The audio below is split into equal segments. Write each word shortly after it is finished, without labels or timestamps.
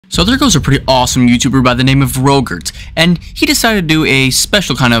So there goes a pretty awesome YouTuber by the name of Rogert, and he decided to do a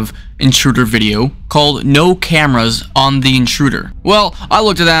special kind of intruder video called No Cameras on the Intruder. Well, I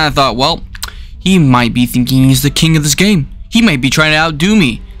looked at that and I thought, well, he might be thinking he's the king of this game. He might be trying to outdo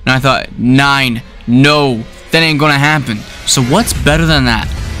me. And I thought, no, that ain't gonna happen. So what's better than that?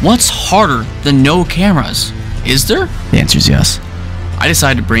 What's harder than no cameras? Is there? The answer is yes. I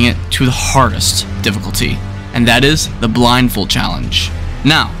decided to bring it to the hardest difficulty, and that is the blindfold challenge.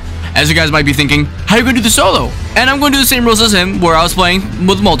 Now, as you guys might be thinking, how are you going to do the solo? And I'm going to do the same rules as him, where I was playing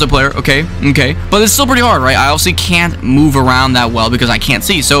with multiplayer, okay? But it's still pretty hard, right? I obviously can't move around that well because I can't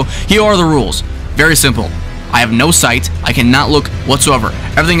see. So here are the rules. Very simple. I have no sight. I cannot look whatsoever.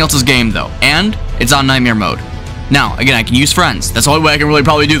 Everything else is game, though. And it's on nightmare mode. Now, again, I can use friends. That's the only way I can really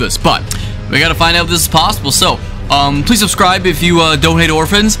probably do this. But we got to find out if this is possible. So, please subscribe if you don't hate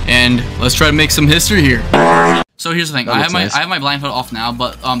orphans. And let's try to make some history here. So here's the thing, I have my blindfold off now,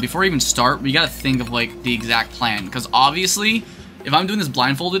 but before we even start, we gotta think of like the exact plan, because obviously, if I'm doing this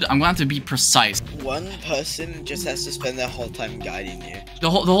blindfolded, I'm gonna have to be precise. One person just has to spend their whole time guiding you. The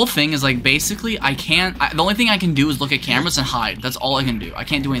whole thing is like basically the only thing I can do is look at cameras and hide. That's all I can do. I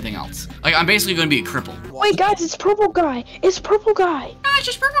can't do anything else. Like I'm basically gonna be a cripple. Wait guys, it's purple guy. It's purple guy. Guys,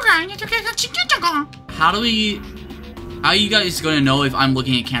 it's purple guy. How are you guys gonna know if I'm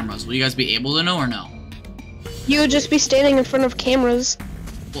looking at cameras? Will you guys be able to know or no? You would just be standing in front of cameras.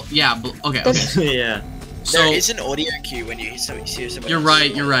 Well, yeah, but okay. Yeah. So there is an audio cue when you see somebody. You're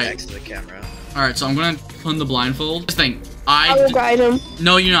right. Next to the camera. All right, so I'm gonna put in the blindfold. This thing, I will guide him.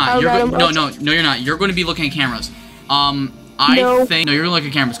 No, you're not. No, you're not. You're going to be looking at cameras. I think no, you're gonna look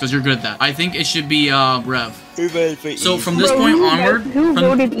at cameras because you're good at that. I think it should be Rev. So from this point onward, who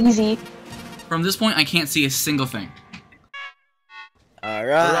voted easy? From this point, I can't see a single thing. All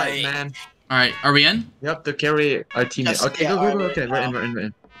right, man. All right, are we in? Yep, to carry our teammate. Okay, go. Okay, we're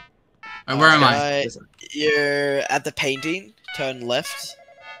in. Alright, where am I? You're at the painting. Turn left.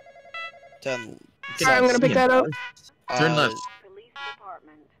 Turn. Sorry, I'm gonna pick that up. Turn left.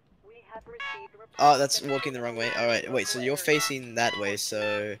 Oh, that's walking the wrong way. All right, wait. So you're facing that way.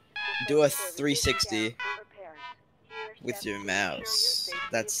 So do a 360 with your mouse.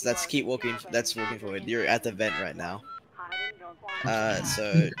 That's keep walking. That's walking forward. You're at the vent right now.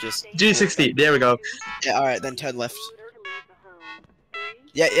 So just G60. There we go. Yeah. All right, then turn left.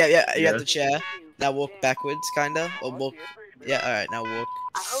 Yeah. You have the chair. Now walk backwards, kinda, or walk. Yeah. All right, now walk.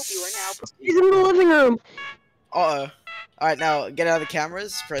 I hope you are now. He's in the living room. Uh oh. All right, now get out of the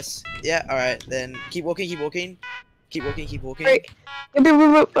cameras. Press. Yeah. All right, then keep walking. Keep walking. Right. Alright.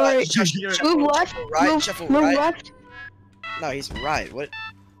 Move left. Right. Shuffle move right. left. No, he's right. What?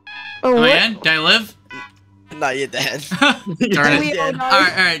 Oh, Am what? I in? Did I live? No, you're dead. Darn it.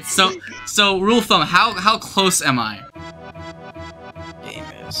 Alright. So rule of thumb, how close am I?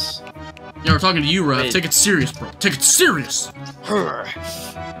 Gamers. Yeah, we're talking to you, Rev. Wait. Take it serious, bro. Take it serious. Rev,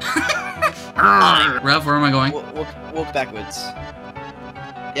 Rev, where am I going? walk backwards.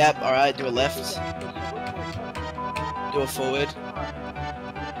 Yep. All right. Do a left. Do a forward.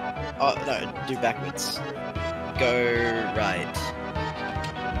 Oh no, do backwards. Go right.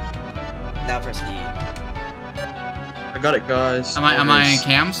 Now press E. I got it, guys. Am I in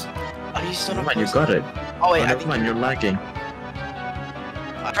cams? Oh, you still Never not mind, you got it. Oh wait, Oh, I never think mind, you're lagging.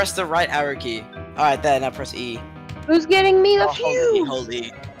 I pressed the right arrow key. All right, there. Now press E. Who's getting me the fuse? Hold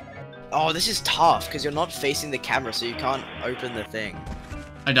E. Oh, this is tough because you're not facing the camera, so you can't open the thing.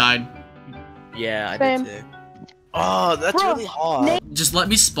 I died. Yeah, I Same. did too. Oh, that's really hard. Just let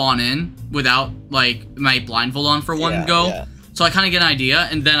me spawn in without like my blindfold on for one go. Yeah. So I kind of get an idea,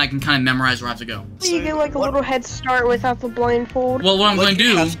 and then I can kind of memorize where I have to go. So you get like a little head start without the blindfold. Well, what I'm going to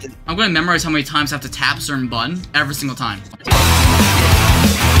do, have to- I'm going to memorize how many times I have to tap a certain button every single time.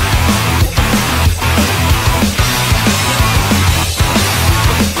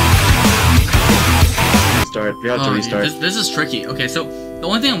 Restart. We have to restart. This is tricky. Okay, so the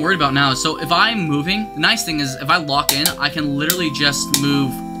only thing I'm worried about now is, so if I'm moving, the nice thing is if I lock in, I can literally just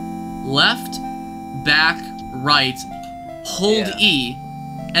move left, back, right, hold E,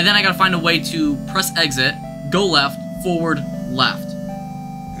 and then I gotta find a way to press exit, go left, forward, left.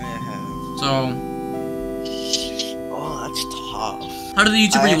 So, Oh, that's tough. how did the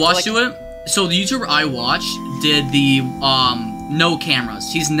YouTuber I you feel watched like- do it? So the YouTuber I watched did the no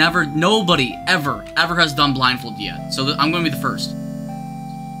cameras. Nobody ever has done blindfold yet. So I'm gonna be the first.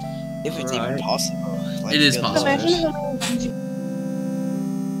 If it's even possible. Like, It is good possible. lord.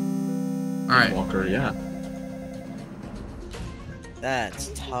 All right. Walker, yeah. That's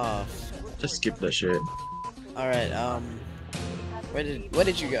tough. Just skip that shit. All right. Where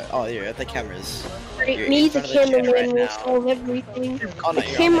did you go? Oh, you're at the cameras. Right, You're me, in the front of the chair cameraman, right will now. solve everything. Oh, no, The you're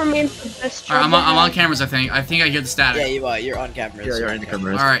on cameraman's the best job. Alright, I'm to on have. cameras, I think. I think I hear the static. Yeah, you are. You're on cameras. Yeah, you're in the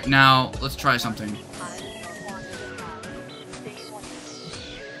cameras. Alright, now, let's try something.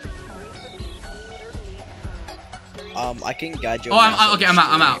 I can guide you. Oh, okay, I'm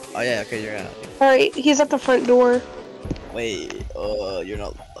out. Oh yeah, okay, you're out. Alright, he's at the front door. Wait, you're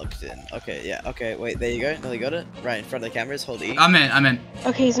not logged in. Okay, yeah, okay, wait, there you go. No, you got it. Right in front of the cameras. Hold E. I'm in.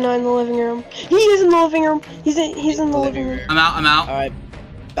 Okay, he's not in the living room. He is in the living room. He's in the living room. I'm out. All right,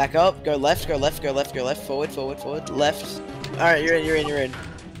 back up. Go left. Go left. Forward. Left. All right, you're in. You're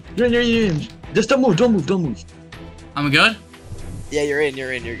in. Just don't move. I'm good? Yeah, you're in.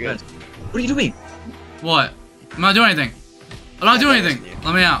 You're good. What are you doing? What? I'm not doing anything. I'm not doing anything.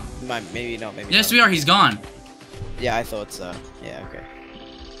 Let me out. Maybe not. Maybe. Yes, not. we are. He's gone. Yeah, I thought so. Yeah, okay.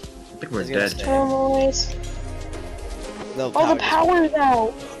 I think we're He's gonna dead. stay. Terminals. No Oh, the power's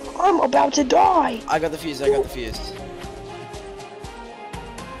out. I'm about to die. I got the fuse.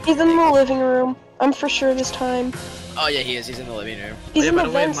 He's in the living room. I'm for sure this time. Oh yeah, he is. He's in the living room. He's yeah, in by the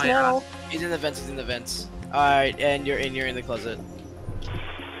the way, vents my, now. He's in the vents. All right, and you're in the closet.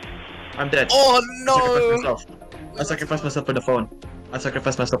 I'm dead. Oh no! I sacrificed myself for the phone.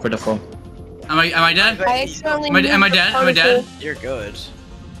 Am I dead? I accidentally Am I moved a dead? Am I dead? particle. You're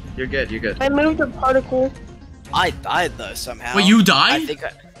good. You're good. I moved a particle. I died though somehow. Wait, you I died?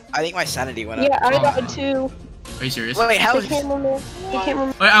 think my sanity went Yeah, up. I died too. Are you serious? Wait, how The is cameraman.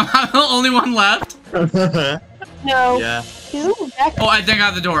 Wait, I'm the only one left? No. Yeah. He's in the back. Oh, I think I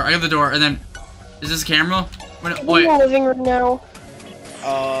got the door. and then... Is this a camera? He's in Wait. the living room now.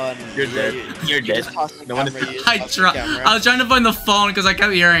 You're dead. You're dead. No one one is- I was trying to find the phone because I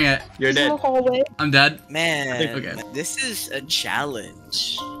kept hearing it. You're He's in the dead. hallway. I'm dead. Man, Okay. this is a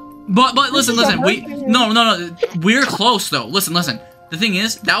challenge. But listen, This is listen. We a no. We're close though. Listen. The thing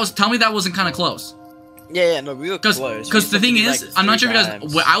is, tell me that wasn't kind of close. Yeah, no, we were close. Because the thing is, I'm not sure if you guys.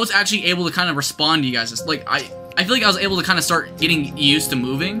 times. I was actually able to kind of respond to you guys. Like I feel like I was able to kind of start getting used to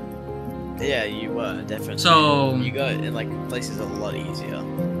moving. Yeah, you were definitely. So you got in like places a lot easier.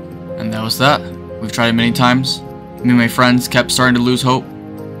 and that was that. We've tried it many times. Me and my friends kept starting to lose hope,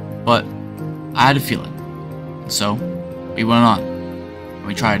 but I had a feeling. So we went on. And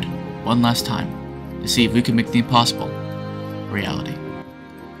we tried one last time to see if we could make the impossible a reality.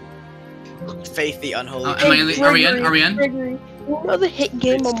 Faith the unholy. Am I in the- are we in? Are we in? Gregory, you know the hit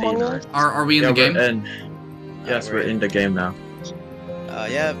game Among Us? Are we in the game? Yes, we're in the game now.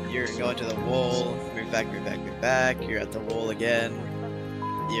 Yeah, you're going to the wall. Move back. You're at the wall again.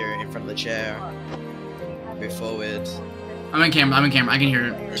 You're in front of the chair. Move forward. I'm in camera. I can hear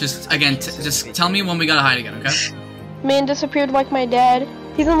it. Just again, just tell me when we gotta hide again, okay? Man disappeared like my dad.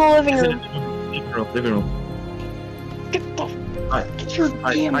 He's in the living room. Living room. Get the Hi. get your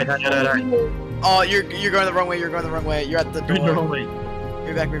Hi, damn hi, hi, hi, hi. Oh, you're going the wrong way. You're at the door. You're wrong way.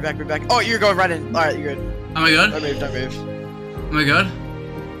 Move back. Oh, you're going right in. All right, you're good. Am I good? Don't move. Am I good?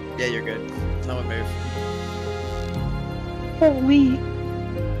 Yeah, you're good. No one move. Holy.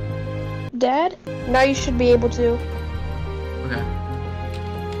 Dad? Now you should be able to. Okay.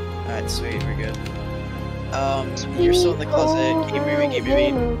 Alright, sweet, we're good. You're still in the closet. Keep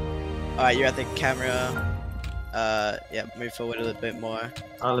moving. Alright, you're at the camera. Yeah, move forward a little bit more.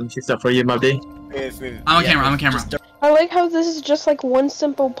 Let me see stuff for you, my D. Move. I'm a camera. Just don't- I like how this is just like one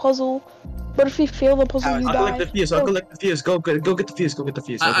simple puzzle, but if you fail the puzzle, you I'll collect die. the fuse. I'll collect the fuse. Go get the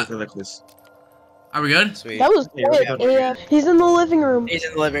fuse. I'll go collect this. Are we good? Sweet. That was Yeah, quick. we Yeah, he's in the living room. He's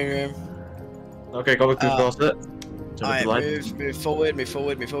in the living room. Okay, go back to the closet. Alright, move forward,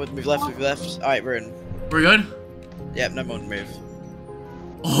 move left. Alright, we're in. We're good? Yep, no more move.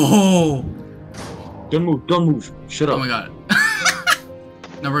 Oh! Don't move. Shut Oh up. my god.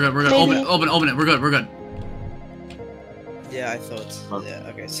 No, we're good. Maybe. Open it. We're good. Yeah, I thought. Yeah,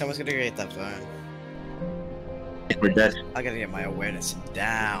 okay, someone's gonna get that phone. We're dead. I gotta get my awareness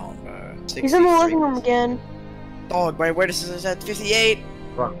down, bro. He's in the 63. living room again. Oh, my awareness is at 58.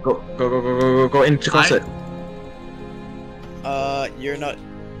 Go into the closet. You're not.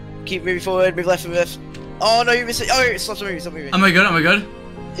 Keep moving forward, move left. Oh no, you're missing. Oh, stop moving. Am I good?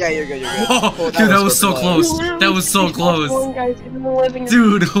 Yeah, you're good. Oh, Oh, dude, that was so close. He That was so he's close. one guy's in the living room.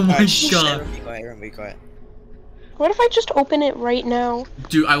 Dude, oh my Alright, shh, god. everyone be quiet. What if I just open it right now?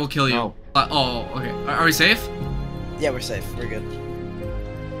 Dude, I will kill you. No. Oh, okay. Are we safe? Yeah, we're safe. We're good.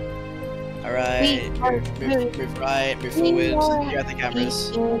 Alright, move right, move forward. You're at the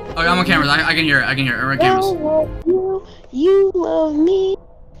cameras. Okay, I'm on cameras. I can hear it. We're on cameras. You love me.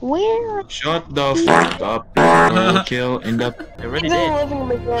 Where? Shut the fuck up. We'll kill in the. I already He's in the did. living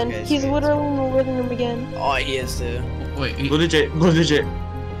room again. Okay, He's so- literally in the living room again. Oh, he is too. Wait. Blue legit. Blue legit.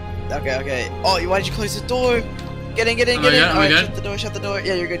 Okay, okay. Oh, why did you close the door? Get in, get in, Am get I in. good? Am I Alright, good? shut the door, shut the door.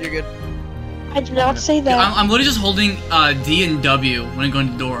 Yeah, you're good, you're good. I did not say that. I'm literally just holding D and W when I go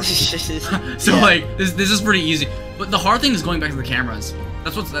into the door. So Yeah. like this is pretty easy. But the hard thing is going back to the cameras.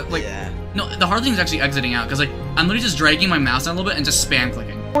 That's what's like. Yeah. No, the hard thing is actually exiting out because like I'm literally just dragging my mouse down a little bit and just spam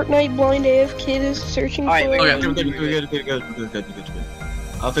clicking. Fortnite blind AF kid is searching Alright, for. wait, Okay. Good.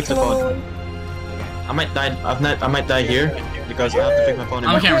 I'll fix the phone. I might die. I might die here because I have to fix my phone.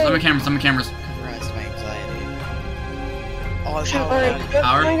 I'm on cameras. I'm on cameras. I'm on cameras. Christ, my anxiety. Oh, Alright, power.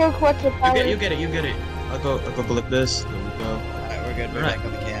 Power? I'm gonna go collect the power. You get it. You get it. I'll go collect this. There we go. Alright, we're good. We're Alright. back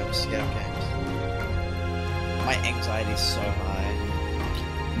on the cams. Get on cams. My anxiety's so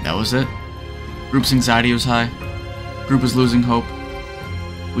high. That was it. Group's anxiety was high. Group was losing hope.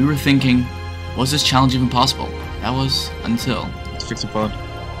 We were thinking, was this challenge even possible? That was until. Let's fix the phone.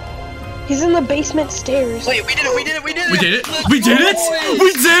 He's in the basement stairs. Wait, we did it, we did it, we did it! We did it! We did it!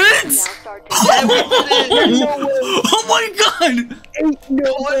 We did it! Yeah, we did it! No way. Oh my god! Ain't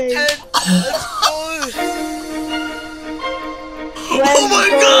no way. Content! Let's go! Oh my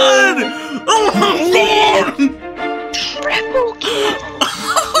god! Oh my god! Triple kill.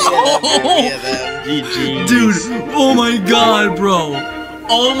 Yeah, GG. Dude, oh my god, bro.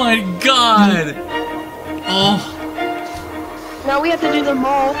 Oh my god. Oh. Now we have to do them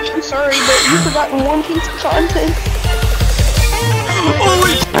all. I'm sorry, but you forgot one piece of content. Oh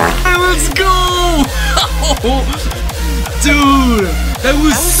my god, let's go! Dude, that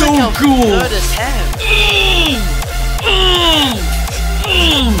was so cool. Third attempt.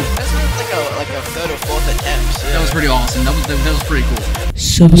 That's like a third or fourth attempt. That was pretty awesome. That was pretty cool.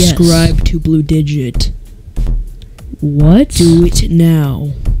 Subscribe to Blue Digit. What? Do it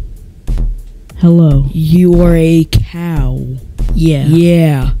now. Hello. You are a cow. Yeah.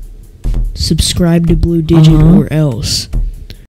 Yeah. Subscribe to Blue Digit Uh-huh. or else.